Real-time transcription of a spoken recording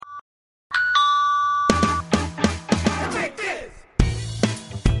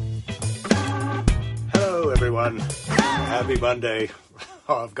everyone. Happy Monday.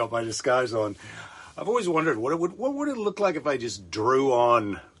 Oh, I've got my disguise on. I've always wondered what would it look like if I just drew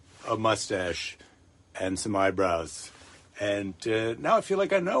on a mustache and some eyebrows. And now I feel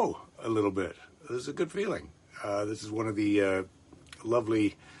like I know a little bit. This is a good feeling. This is one of the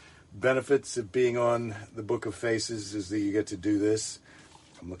lovely benefits of being on the Book of Faces is that you get to do this.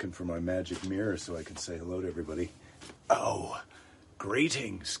 I'm looking for my magic mirror so I can say hello to everybody. Oh,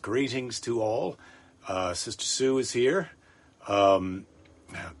 greetings to all. Sister Sue is here. Oh,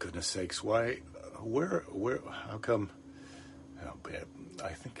 goodness sakes, why, where, how come, oh, I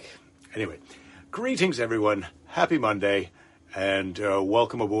think, anyway, greetings everyone, happy Monday, and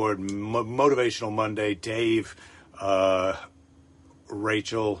welcome aboard Motivational Monday. Dave,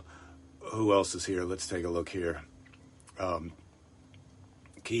 Rachel, who else is here? Let's take a look here.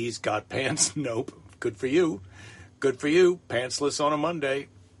 Keys, got pants? Nope. Good for you. Good for you. Pantsless on a Monday,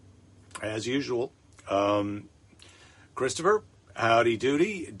 as usual. Christopher, howdy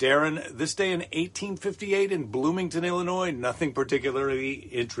doody. Darren, this day in 1858 in Bloomington, Illinois, nothing particularly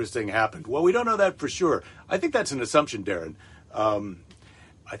interesting happened. Well, we don't know that for sure. I think that's an assumption, Darren.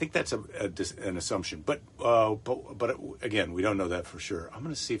 I think that's an assumption. But again, we don't know that for sure. I'm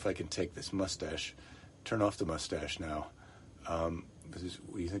going to see if I can take this mustache, turn off the mustache now.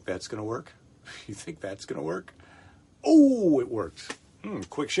 You think that's going to work? You think that's going to work? Oh, it worked.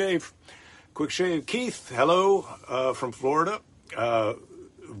 Quick shave. Keith, hello from Florida.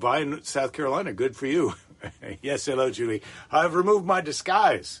 Vine, South Carolina, good for you. Yes, hello, Julie. I've removed my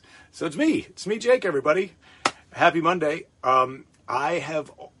disguise. So it's me, Jake, everybody. Happy Monday. I'm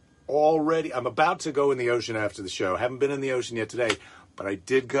about to go in the ocean after the show. Haven't been in the ocean yet today, but I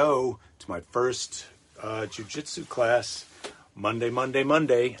did go to my first jiu-jitsu class Monday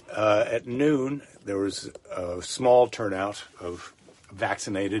at noon. There was a small turnout of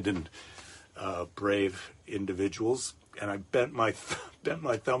vaccinated and brave individuals, and I bent my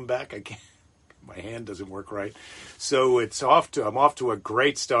thumb back. I can't. My hand doesn't work right, so I'm off to a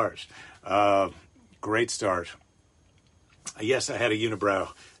great start. Yes, I had a unibrow,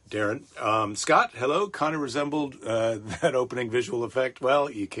 Darren. Scott, hello. Kind of resembled that opening visual effect.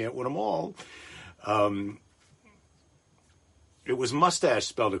 Well, you can't win them all. It was mustache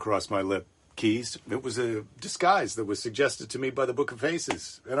spelled across my lip, Keys. It was a disguise that was suggested to me by the Book of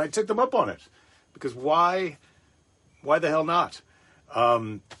Faces, and I took them up on it because why the hell not?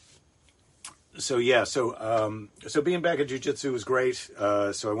 So being back at jiu-jitsu was great.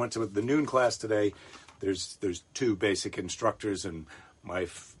 So I went to the noon class today. There's two basic instructors, and my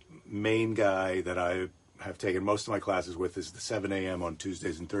main guy that I have taken most of my classes with is the 7 a.m. on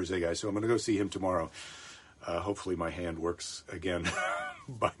Tuesdays and Thursday guy. So I'm going to go see him tomorrow. Hopefully my hand works again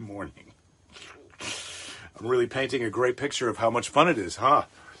by morning. I'm really painting a great picture of how much fun it is, huh?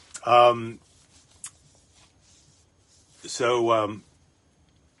 So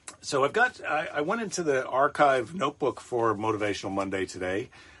I went into the archive notebook for Motivational Monday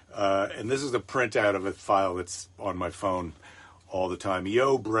today, and this is the printout of a file that's on my phone all the time.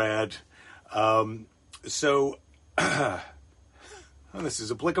 Yo, Brad. This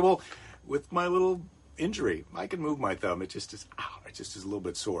is applicable with my little injury. I can move my thumb. It just is a little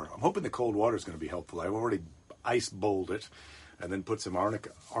bit sore. I'm hoping the cold water is going to be helpful. I've already ice bowled it and then put some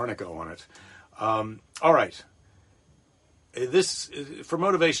arnica on it. All right. This for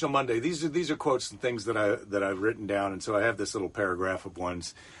Motivational Monday. These are quotes and things that I've written down, and so I have this little paragraph of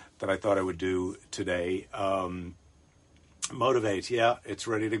ones that I thought I would do today. Motivate, yeah, it's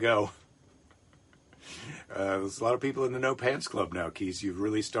ready to go. There's a lot of people in the No Pants Club now, Keys. You've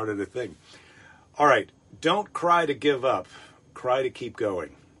really started a thing. All right, don't cry to give up. Cry to keep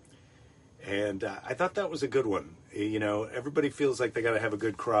going. And I thought that was a good one. You know, everybody feels like they got to have a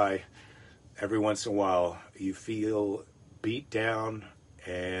good cry every once in a while. You feel beat down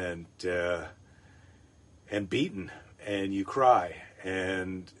and beaten, and you cry,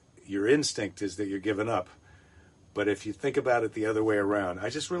 and your instinct is that you're giving up. But if you think about it the other way around, I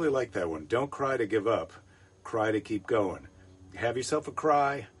just really like that one. Don't cry to give up. Cry to keep going. Have yourself a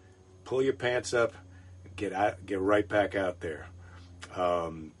cry. Pull your pants up. Get right back out there.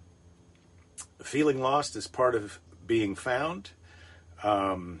 Feeling lost is part of being found.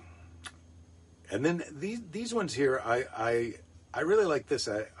 And then these ones here, I really like this.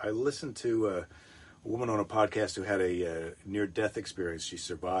 I listened to a woman on a podcast who had a near-death experience. She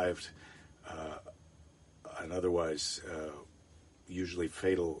survived an otherwise usually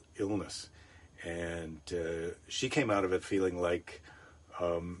fatal illness. And she came out of it feeling like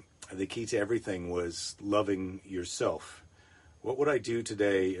the key to everything was loving yourself. What would I do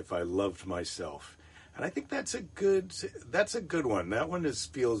today if I loved myself? And I think that's a good one. That one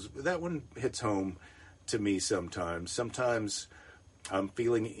hits home to me sometimes. Sometimes I'm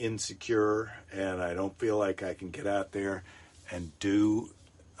feeling insecure and I don't feel like I can get out there and do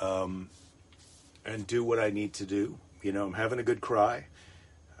what I need to do. You know, I'm having a good cry.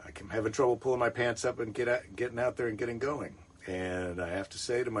 I'm having trouble pulling my pants up and getting out there and getting going. And I have to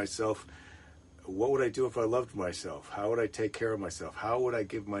say to myself, what would I do if I loved myself? How would I take care of myself? How would I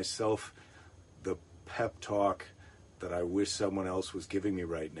give myself the pep talk that I wish someone else was giving me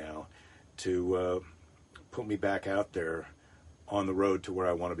right now to put me back out there on the road to where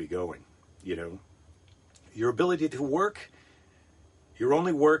I want to be going? You know, your ability to work, your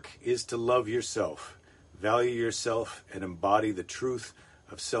only work is to love yourself, value yourself, and embody the truth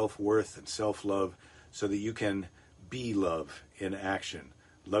of self-worth and self-love so that you can be love in action.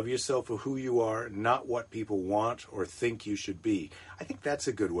 Love yourself for who you are, not what people want or think you should be. I think that's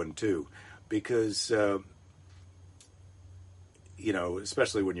a good one too, because, you know,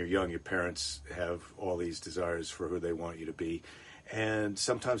 especially when you're young, your parents have all these desires for who they want you to be. And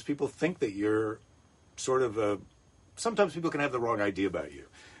sometimes people think that you're sort of sometimes people can have the wrong idea about you.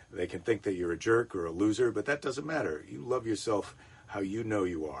 They can think that you're a jerk or a loser, but that doesn't matter. You love yourself how you know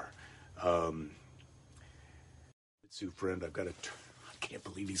you are. Sue friend, I can't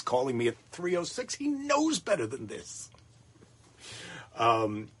believe he's calling me at 3:06. He knows better than this.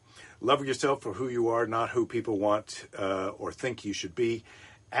 Love yourself for who you are, not who people want or think you should be.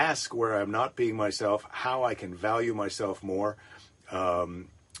 Ask where I'm not being myself, how I can value myself more.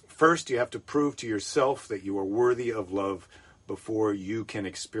 First, you have to prove to yourself that you are worthy of love before you can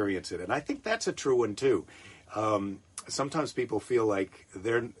experience it. And I think that's a true one too. Sometimes people feel like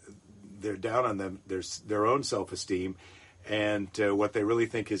they're down on their own self-esteem, and what they really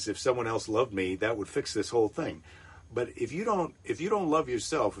think is if someone else loved me, that would fix this whole thing. But if you don't love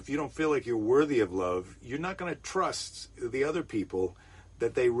yourself, if you don't feel like you're worthy of love, you're not going to trust the other people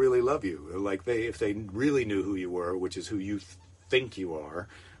that they really love you. Like if they really knew who you were, which is who you think you are,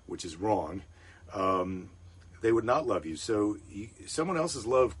 which is wrong, they would not love you. So someone else's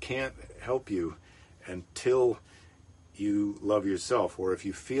love can't help you until you love yourself. Or if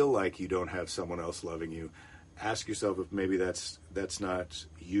you feel like you don't have someone else loving you, ask yourself if maybe that's not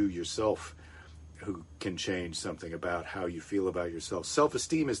you yourself who can change something about how you feel about yourself.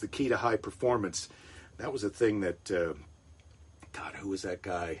 Self-esteem is the key to high performance. That was a thing that, God, who was that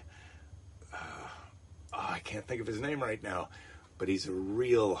guy? I can't think of his name right now, but he's a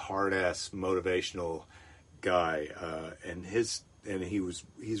real hard-ass motivational guy, and he's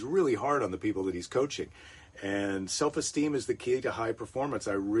really hard on the people that he's coaching. And self-esteem is the key to high performance.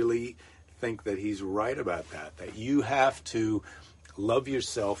 I really think that he's right about that you have to love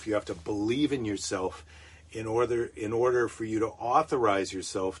yourself, you have to believe in yourself in order for you to authorize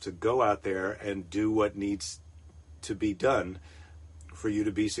yourself to go out there and do what needs to be done for you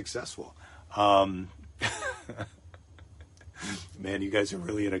to be successful. Man, you guys are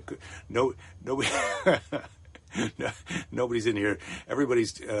really in a good... Nobody... Nobody's in here.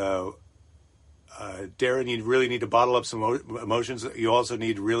 Everybody's... Darren, you really need to bottle up some emotions. You also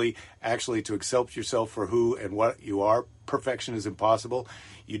need really actually to accept yourself for who and what you are. Perfection is impossible.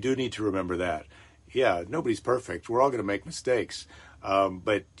 You do need to remember that. Yeah, nobody's perfect. We're all going to make mistakes.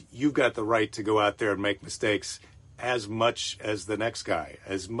 But you've got the right to go out there and make mistakes as much as the next guy,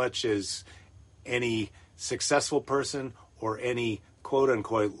 as much as any successful person or any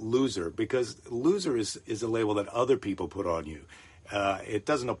quote-unquote loser, because loser is a label that other people put on you. It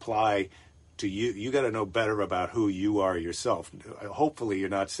doesn't apply to you. You got to know better about who you are yourself. Hopefully you're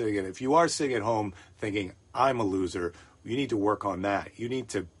not if you are sitting at home thinking, I'm a loser, you need to work on that. You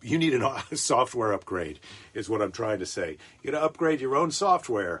need a software upgrade is what I'm trying to say. You got to upgrade your own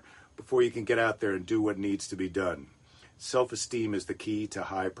software before you can get out there and do what needs to be done. Self-esteem is the key to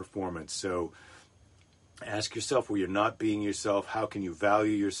high performance. So ask yourself where you're not being yourself, how can you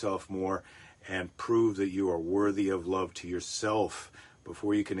value yourself more and prove that you are worthy of love to yourself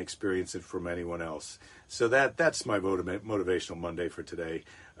before you can experience it from anyone else. So that's my Motivational Monday for today.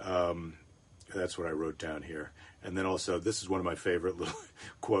 That's what I wrote down here. And then also, this is one of my favorite little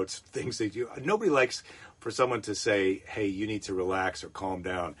quotes, things that nobody likes for someone to say, hey, you need to relax or calm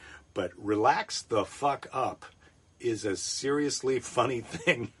down. But relax the fuck up is a seriously funny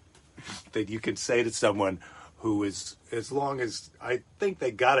thing that you can say to someone who is, as long as, I think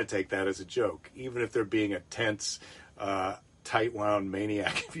they got to take that as a joke, even if they're being a tense, tight-wound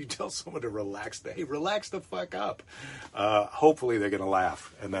maniac. If you tell someone to relax, hey, relax the fuck up. Hopefully they're going to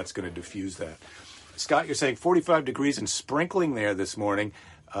laugh, and that's going to diffuse that. Scott, you're saying 45 degrees and sprinkling there this morning.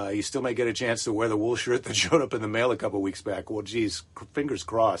 You still may get a chance to wear the wool shirt that showed up in the mail a couple weeks back. Well, geez, fingers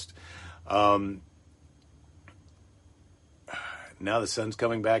crossed. Now the sun's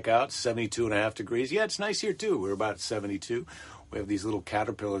coming back out, 72 and a half degrees. Yeah, it's nice here too. We're about 72. We have these little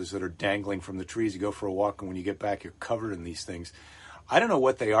caterpillars that are dangling from the trees. You go for a walk, and when you get back, you're covered in these things. I don't know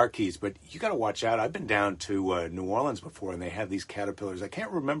what they are, Keys, but you got to watch out. I've been down to New Orleans before, and they have these caterpillars. I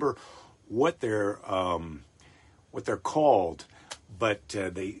can't remember what they're called, but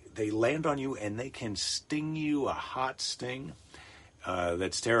they land on you, and they can sting you a hot sting.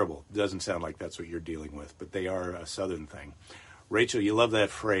 That's terrible. Doesn't sound like that's what you're dealing with, but they are a Southern thing. Rachel, you love that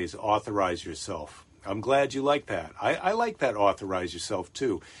phrase, authorize yourself. I'm glad you like that. I like that, authorize yourself,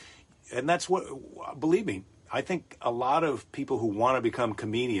 too. And that's what, believe me, I think a lot of people who want to become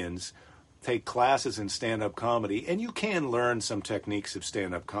comedians take classes in stand-up comedy, and you can learn some techniques of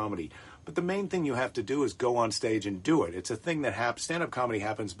stand-up comedy. But the main thing you have to do is go on stage and do it. It's a thing that happens. Stand-up comedy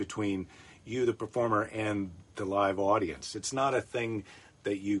happens between you, the performer, and the live audience. It's not a thing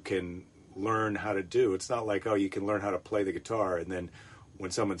that you can learn how to do. It's not like, oh, you can learn how to play the guitar, and then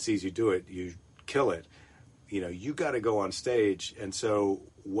when someone sees you do it, you kill it. You know, you got to go on stage. And so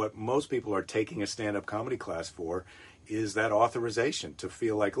what most people are taking a stand-up comedy class for is that authorization to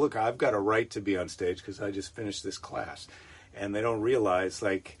feel like, look, I've got a right to be on stage because I just finished this class. And they don't realize,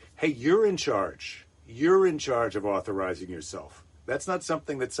 like, hey, you're in charge. You're in charge of authorizing yourself. That's not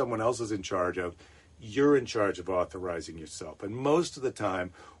something that someone else is in charge of. You're in charge of authorizing yourself. And most of the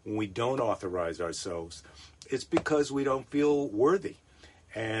time, when we don't authorize ourselves, it's because we don't feel worthy,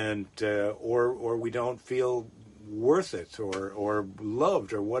 and or we don't feel worth it, or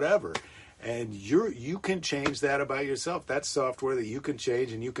loved, or whatever. And you can change that about yourself. That's software that you can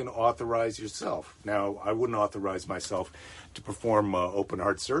change, and you can authorize yourself. Now, I wouldn't authorize myself to perform open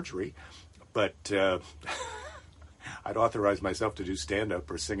heart surgery, but I'd authorize myself to do stand-up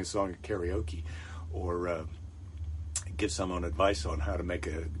or sing a song at karaoke, or give someone advice on how to make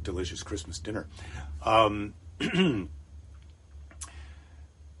a delicious Christmas dinner.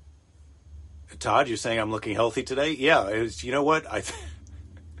 Todd, you're saying I'm looking healthy today? Yeah, you know what?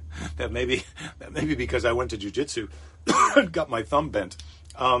 That may be because I went to jiu-jitsu and got my thumb bent.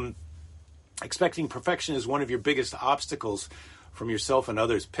 Expecting perfection is one of your biggest obstacles from yourself and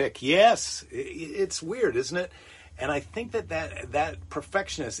others. Pick. Yes, it's weird, isn't it? And I think that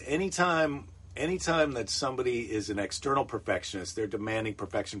perfectionist, anytime that somebody is an external perfectionist, they're demanding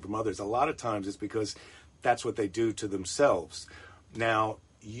perfection from others. A lot of times it's because that's what they do to themselves. Now,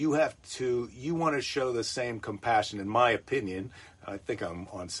 you want to show the same compassion, in my opinion. I think I'm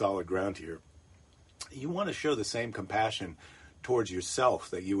on solid ground here. You want to show the same compassion towards yourself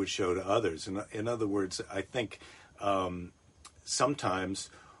that you would show to others. In other words, I think sometimes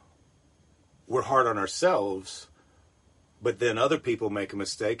we're hard on ourselves, but then other people make a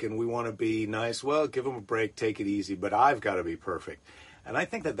mistake and we want to be nice. Well, give them a break, take it easy, but I've got to be perfect. And I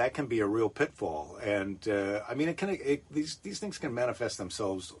think that can be a real pitfall. And I mean, these things can manifest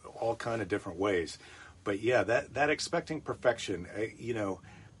themselves all kind of different ways. But yeah, that expecting perfection,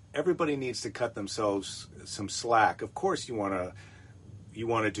 everybody needs to cut themselves some slack. Of course, you want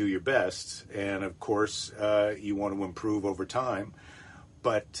to do your best, and of course, you want to improve over time.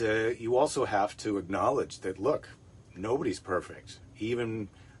 But you also have to acknowledge that, look, nobody's perfect. Even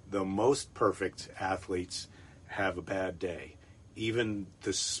the most perfect athletes have a bad day. Even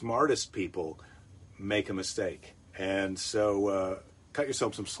the smartest people make a mistake. And so cut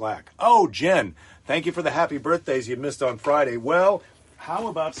yourself some slack. Oh, Jen, thank you for the happy birthdays you missed on Friday. Well, how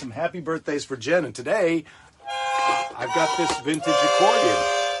about some happy birthdays for Jen? And today, I've got this vintage accordion.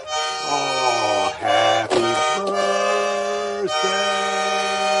 Oh, happy birthday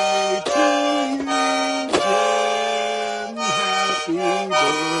to you, Jen. Happy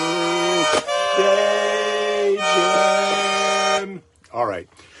birthday, Jen. All right.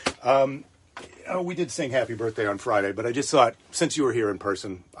 We did sing happy birthday on Friday, but I just thought, since you were here in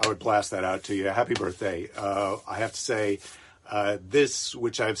person, I would blast that out to you. Happy birthday. I have to say, this,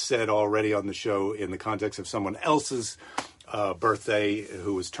 which I've said already on the show in the context of someone else's birthday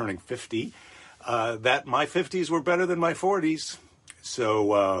who was turning 50, that my 50s were better than my 40s.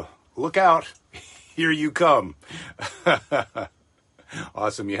 So look out. Here you come.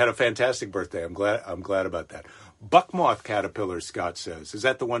 Awesome. You had a fantastic birthday. I'm glad about that. Buckmoth caterpillars, Scott says. Is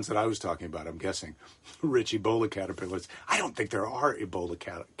that the ones that I was talking about? I'm guessing. Rich Ebola caterpillars. I don't think there are Ebola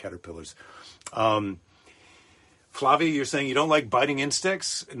caterpillars. Flavia, you're saying you don't like biting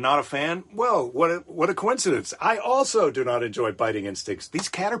insects? Not a fan? Well, what a coincidence. I also do not enjoy biting insects. These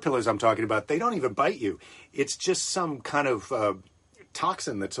caterpillars I'm talking about, they don't even bite you. It's just some kind of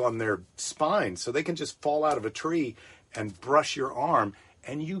toxin that's on their spine, so they can just fall out of a tree and brush your arm,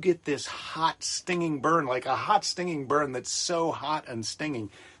 and you get this hot, stinging burn, like a hot, stinging burn that's so hot and stinging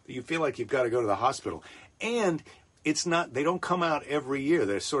that you feel like you've got to go to the hospital. And it's not. They don't come out every year.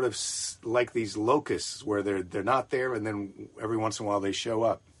 They're sort of like these locusts where they're not there, and then every once in a while they show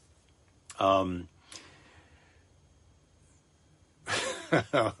up.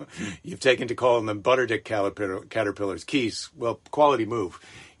 You've taken to calling them butterdick caterpillars. Keys, well, quality move.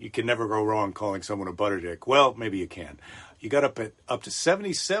 You can never go wrong calling someone a butterdick. Well, maybe you can. You got up to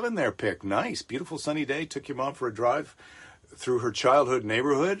 77 there, Pick. Nice. Beautiful sunny day. Took your mom for a drive through her childhood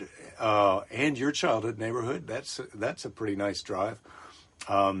neighborhood and your childhood neighborhood. That's a pretty nice drive.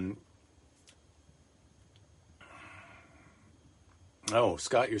 Oh,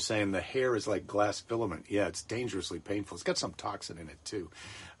 Scott, you're saying the hair is like glass filament. Yeah, it's dangerously painful. It's got some toxin in it, too.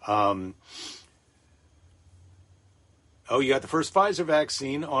 You got the first Pfizer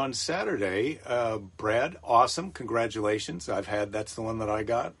vaccine on Saturday. Brad, awesome. Congratulations. That's the one that I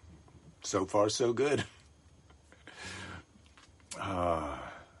got. So far, so good.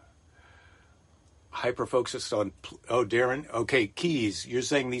 Hyper-focused on... Darren. Okay, Keys, you're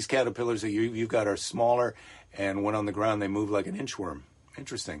saying these caterpillars that you've got are smaller, and when on the ground, they move like an inchworm.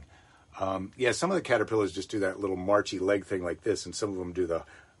 Interesting. Yeah, some of the caterpillars just do that little marchy leg thing like this, and some of them do the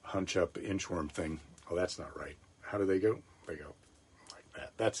hunch-up inchworm thing. Oh, that's not right. How do they go? They go like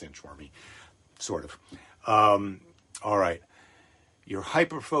that. That's inchwormy, sort of. All right. You're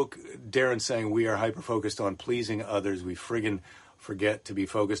Darren saying we are hyper-focused on pleasing others. We friggin' forget to be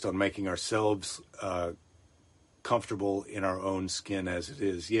focused on making ourselves comfortable in our own skin as it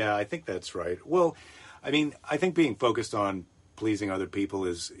is. Yeah, I think that's right. Well, I mean, I think being focused on pleasing other people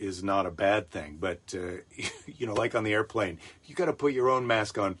is not a bad thing. But, like on the airplane, you got to put your own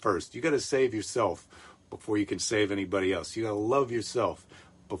mask on first. You got to save yourself before you can save anybody else. You got to love yourself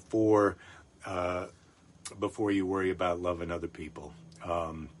before you worry about loving other people.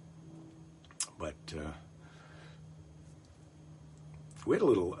 We had a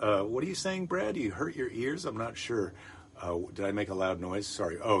little, what are you saying, Brad? You hurt your ears? I'm not sure. Did I make a loud noise?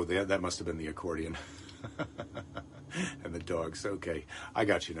 Sorry. Oh, that must have been the accordion. And the dogs. Okay. I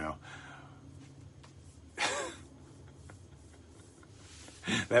got you now.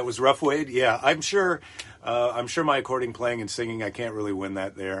 That was rough, Wade? Yeah, I'm sure my accordion playing and singing, I can't really win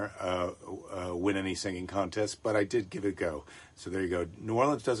that there, win any singing contest, but I did give it a go. So there you go. New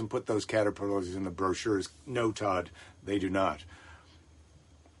Orleans doesn't put those caterpillars in the brochures. No, Todd, they do not.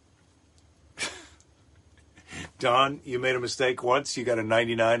 Don, you made a mistake once. You got a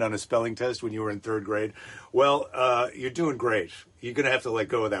 99 on a spelling test when you were in third grade. Well, you're doing great. You're going to have to let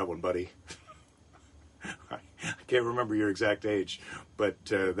go of that one, buddy. I can't remember your exact age, but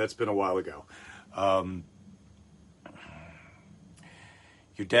that's been a while ago.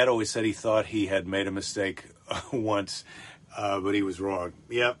 Your dad always said he thought he had made a mistake once, but he was wrong.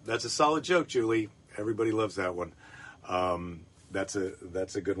 Yeah, that's a solid joke, Julie. Everybody loves that one. That's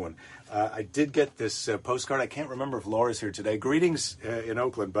a good one. I did get this postcard. I can't remember if Laura's here today. Greetings in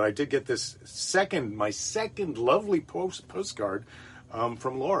Oakland, but I did get this my second lovely postcard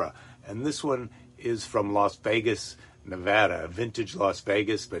from Laura. And this one is from Las Vegas, Nevada, vintage Las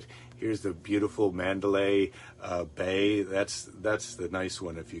Vegas. But here's the beautiful Mandalay Bay. That's the nice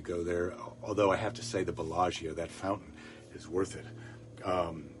one if you go there. Although I have to say the Bellagio, that fountain, is worth it.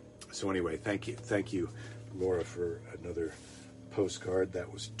 So anyway, thank you, Laura, for another postcard.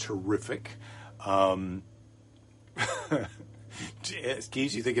 That was terrific.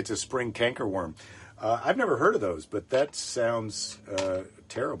 Keys, you think it's a spring cankerworm? I've never heard of those, but that sounds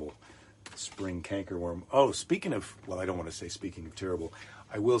terrible. Spring cankerworm. Oh, I don't want to say speaking of terrible.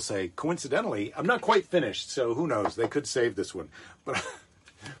 I will say, coincidentally, I'm not quite finished, so who knows? They could save this one.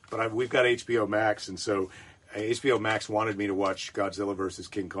 But we've got HBO Max, and so HBO Max wanted me to watch Godzilla versus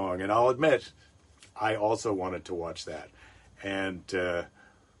King Kong, and I'll admit, I also wanted to watch that. And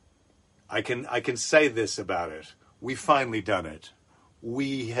I can say this about it. We've finally done it.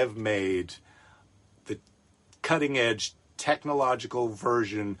 We have made the cutting-edge technological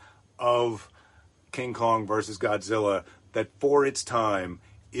version of King Kong versus Godzilla that for its time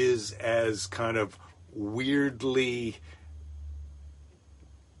is as kind of weirdly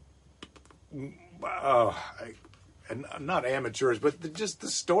and not amateurish, but just the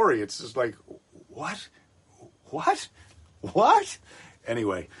story. It's just like, what?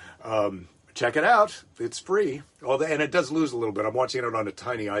 Anyway, check it out. It's free. And it does lose a little bit. I'm watching it on a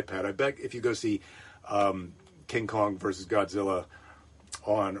tiny iPad. I bet if you go see King Kong versus Godzilla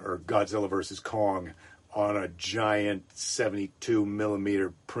or Godzilla versus Kong on a giant 72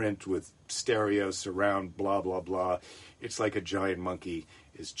 millimeter print with stereo surround, blah, blah, blah, it's like a giant monkey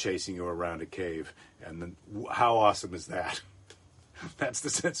is chasing you around a cave. And then how awesome is that? That's the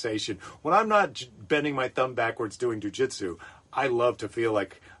sensation. When I'm not bending my thumb backwards doing jujitsu, I love to feel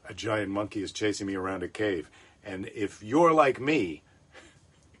like a giant monkey is chasing me around a cave. And if you're like me,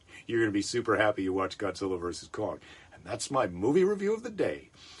 you're going to be super happy you watched Godzilla vs. Kong. And that's my movie review of the day.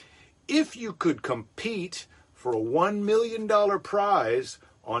 If you could compete for a $1 million prize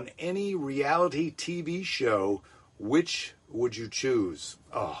on any reality TV show, which would you choose?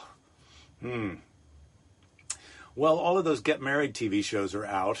 Well, all of those Get Married TV shows are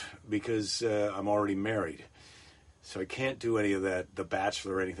out because I'm already married. So I can't do any of that, The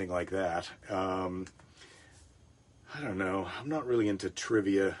Bachelor or anything like that. I don't know. I'm not really into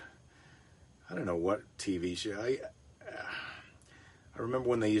trivia. I don't know what TV show. I remember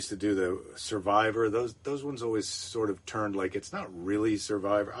when they used to do the Survivor. Those ones always sort of turned like it's not really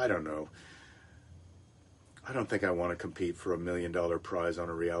Survivor. I don't know. I don't think I want to compete for $1 million prize on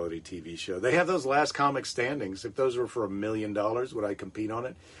a reality TV show. They have those Last Comic Standings. If those were for $1 million, would I compete on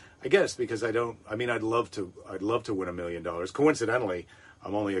it? I guess because I don't. I mean, I'd love to win $1 million. Coincidentally,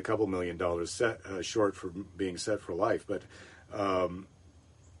 I'm only a couple $1 million short for being set for life. But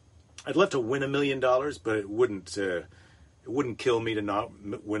I'd love to win $1 million, but it wouldn't kill me to not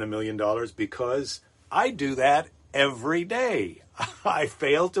win $1 million because I do that every day. I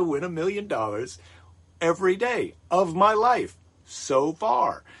fail to win $1 million every day of my life so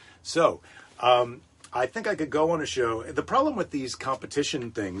far. So I think I could go on a show. The problem with these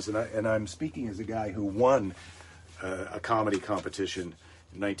competition things, and I'm speaking as a guy who won a comedy competition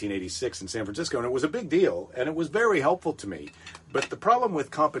in 1986 in San Francisco, and it was a big deal, and it was very helpful to me. But the problem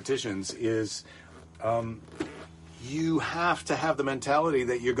with competitions is you have to have the mentality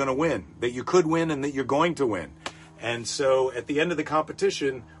that you're going to win, that you could win, and that you're going to win. And so at the end of the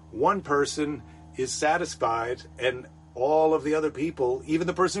competition, one person is satisfied, and all of the other people, even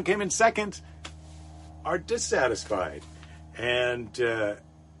the person who came in second, are dissatisfied. And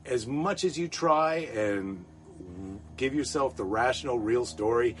as much as you try and give yourself the rational, real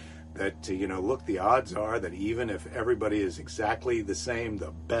story that, look, the odds are that even if everybody is exactly the same,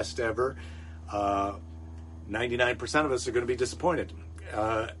 the best ever, 99% of us are going to be disappointed.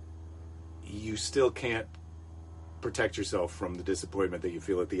 You still can't protect yourself from the disappointment that you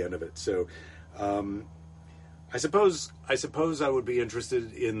feel at the end of it. So I suppose I would be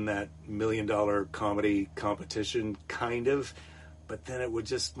interested in that $1 million comedy competition, kind of, but then it would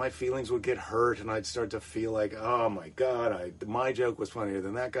just, my feelings would get hurt, and I'd start to feel like, oh my God, my joke was funnier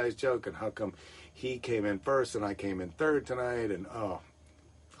than that guy's joke, and how come he came in first and I came in third tonight? And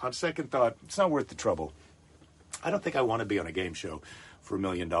on second thought, it's not worth the trouble. I don't think I want to be on a game show for $1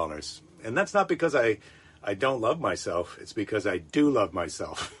 million, and that's not because I don't love myself. It's because I do love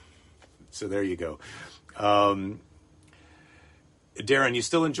myself. So there you go. Darren, you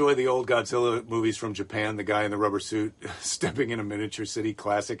still enjoy the old Godzilla movies from Japan, the guy in the rubber suit stepping in a miniature city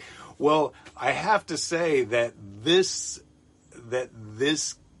classic? Well, I have to say that this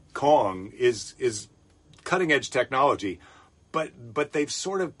Kong is cutting edge technology, but they've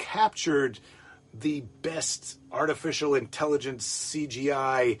sort of captured the best artificial intelligence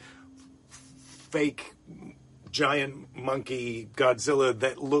CGI fake giant monkey Godzilla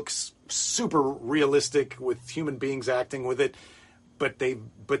that looks super realistic with human beings acting with it, but they've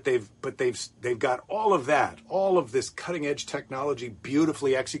got all of that, all of this cutting edge technology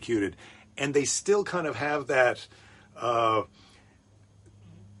beautifully executed, and they still kind of have that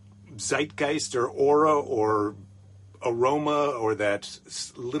zeitgeist or aura or aroma or that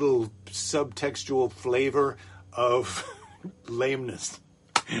little subtextual flavor of lameness,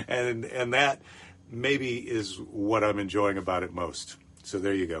 and that maybe is what I'm enjoying about it most. So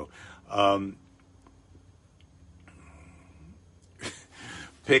there you go.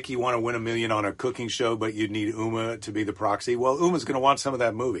 Pick, you want to win $1 million on a cooking show, but you need Uma to be the proxy. Well, Uma's going to want some of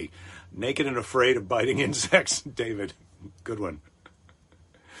that movie. Naked and Afraid of Biting Insects. David, good one.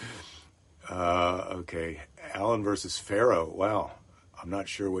 Okay. Alan versus Pharaoh. Wow. I'm not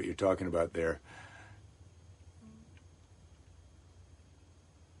sure what you're talking about there.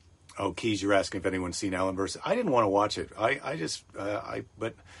 Oh, Keys, you're asking if anyone's seen Alan versus... I didn't want to watch it.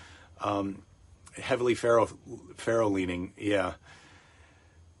 But heavily Pharaoh leaning, yeah.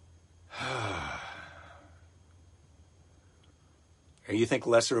 You think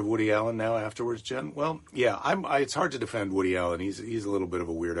lesser of Woody Allen now afterwards, Jen? Well, yeah, it's hard to defend Woody Allen. He's a little bit of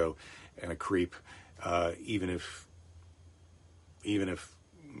a weirdo and a creep, even if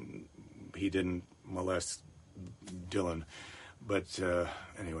he didn't molest Dylan. But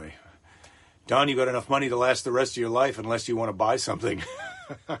anyway, Don, you got enough money to last the rest of your life unless you want to buy something.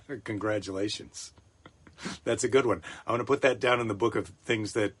 Congratulations. That's a good one. I'm going to put that down in the book of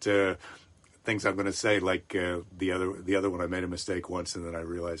things I'm going to say, like the other one. I made a mistake once and then I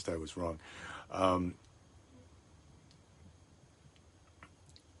realized I was wrong.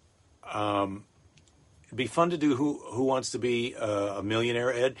 It'd be fun to do Who Wants to Be a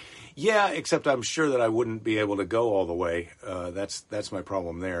Millionaire, Ed? Yeah, except I'm sure that I wouldn't be able to go all the way. That's my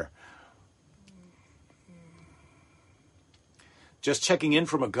problem there. Just checking in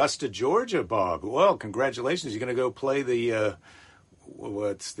from Augusta, Georgia, Bob. Well, congratulations. You're going to go play the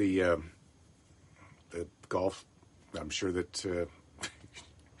golf. I'm sure that you're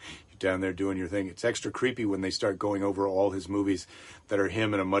down there doing your thing. It's extra creepy when they start going over all his movies that are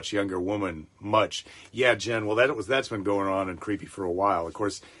him and a much younger woman. Yeah, Jen. Well, that's been going on and creepy for a while. Of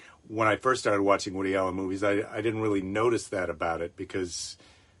course, when I first started watching Woody Allen movies, I didn't really notice that about it because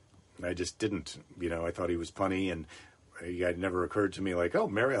I just didn't. I thought he was funny, and it never occurred to me like, oh,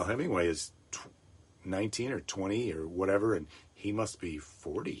 Mariel Hemingway is 19 or 20 or whatever, and he must be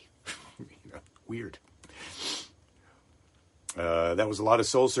 40. Weird. That was a lot of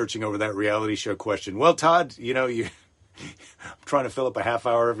soul searching over that reality show question. Well, Todd, I'm trying to fill up a half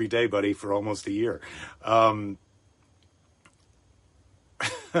hour every day, buddy, for almost a year. Thought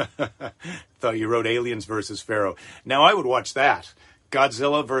you wrote Aliens versus Pharaoh. Now I would watch that.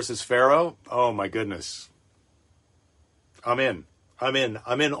 Godzilla versus Pharaoh. Oh my goodness. I'm in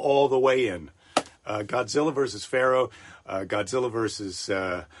all the way in. Godzilla versus Pharaoh. Godzilla versus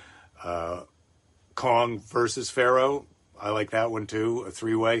Kong versus Pharaoh. I like that one too. A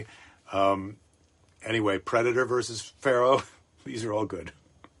 3-way. Anyway, Predator versus Pharaoh. These are all good.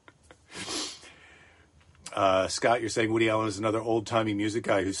 Scott, you're saying Woody Allen is another old-timey music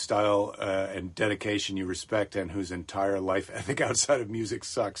guy whose style and dedication you respect and whose entire life ethic outside of music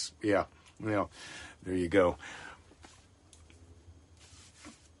sucks. Yeah, there you go.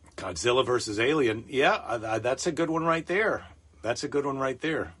 Godzilla versus Alien. Yeah, that's a good one right there.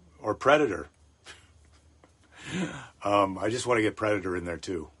 Or Predator. I just want to get Predator in there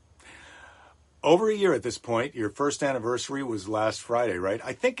too. Over a year at this point. Your first anniversary was last Friday, right?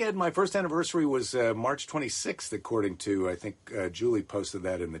 I think, Ed, my first anniversary was March 26th, according to, I think Julie posted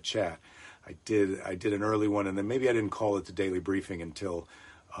that in the chat. I did an early one, and then maybe I didn't call it the Daily Briefing until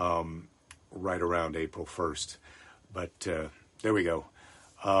right around April 1st. But there we go.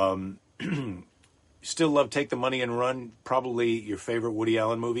 Still love Take the Money and Run. Probably your favorite Woody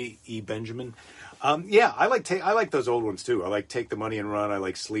Allen movie, E. Benjamin. Yeah, I like those old ones too. I like Take the Money and Run. I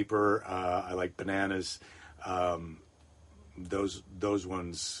like Sleeper. I like Bananas. Those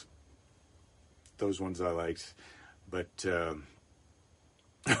ones I liked. But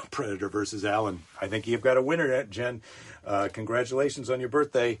Predator versus Allen. I think you've got a winner, Jen. Congratulations on your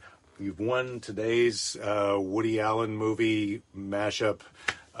birthday. You've won today's Woody Allen movie mashup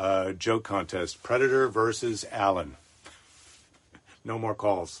joke contest. Predator versus Allen. No more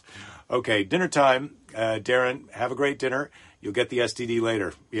calls. Okay, dinner time. Darren, have a great dinner. You'll get the STD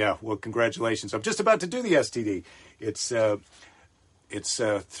later. Yeah, well, congratulations. I'm just about to do the STD. It's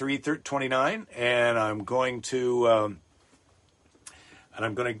 3:29, and I'm going to...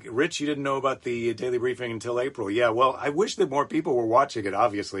 Rich, you didn't know about the Daily Briefing until April. Yeah, well, I wish that more people were watching it,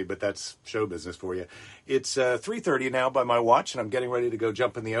 obviously, but that's show business for you. It's 3:30 now by my watch, and I'm getting ready to go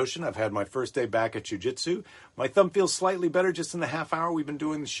jump in the ocean. I've had my first day back at jiu-jitsu. My thumb feels slightly better just in the half hour we've been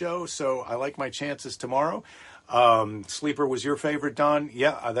doing the show, so I like my chances tomorrow. Sleeper was your favorite, Don?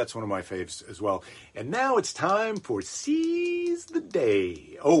 Yeah, that's one of my faves as well. And now it's time for Seize the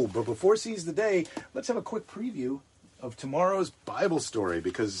Day. Oh, but before Seize the Day, let's have a quick preview of tomorrow's Bible story,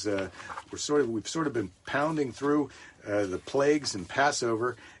 because we've sort of been pounding through the plagues and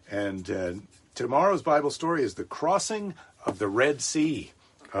Passover, and tomorrow's Bible story is the crossing of the Red Sea.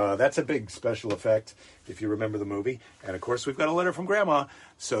 That's a big special effect, if you remember the movie. And of course, we've got a letter from Grandma,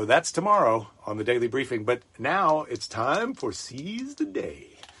 so that's tomorrow on the Daily Briefing. But now it's time for Seize the Day.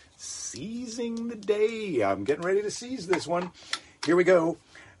 Seizing the Day. I'm getting ready to seize this one. Here we go.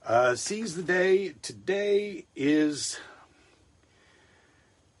 Seize the Day. Today is...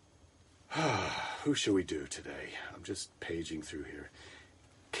 who shall we do today? I'm just paging through here.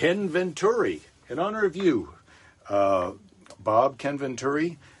 Ken Venturi, in honor of you. Bob Ken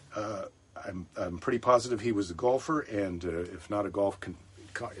Venturi. I'm pretty positive he was a golfer, and if not a golf...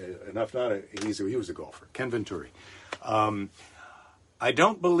 he was a golfer. Ken Venturi. I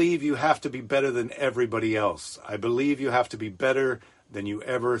don't believe you have to be better than everybody else. I believe you have to be better than you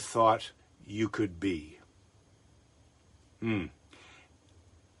ever thought you could be.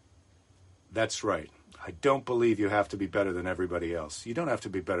 That's right. I don't believe you have to be better than everybody else. You don't have to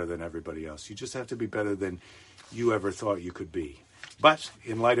be better than everybody else. You just have to be better than you ever thought you could be. But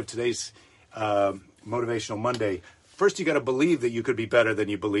in light of today's Motivational Monday, first you got to believe that you could be better than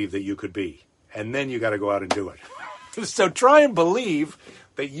you believe that you could be. And then you got to go out and do it. So try and believe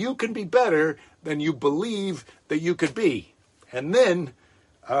that you can be better than you believe that you could be. And then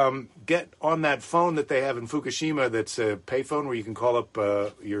get on that phone that they have in Fukushima that's a payphone where you can call up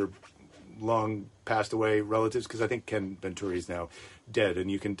your long passed away relatives, because I think Ken Venturi is now dead,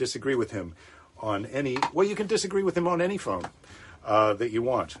 and you can disagree with him on any, well, you can disagree with him on any phone that you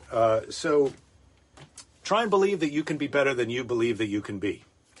want. So try and believe that you can be better than you believe that you can be.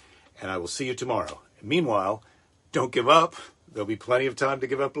 And I will see you tomorrow. Meanwhile, don't give up. There'll be plenty of time to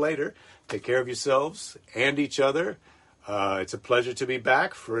give up later. Take care of yourselves and each other. It's a pleasure to be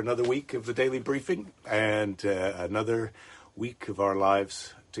back for another week of the Daily Briefing and another week of our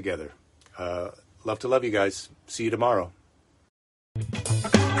lives together. Love to love you guys. See you tomorrow.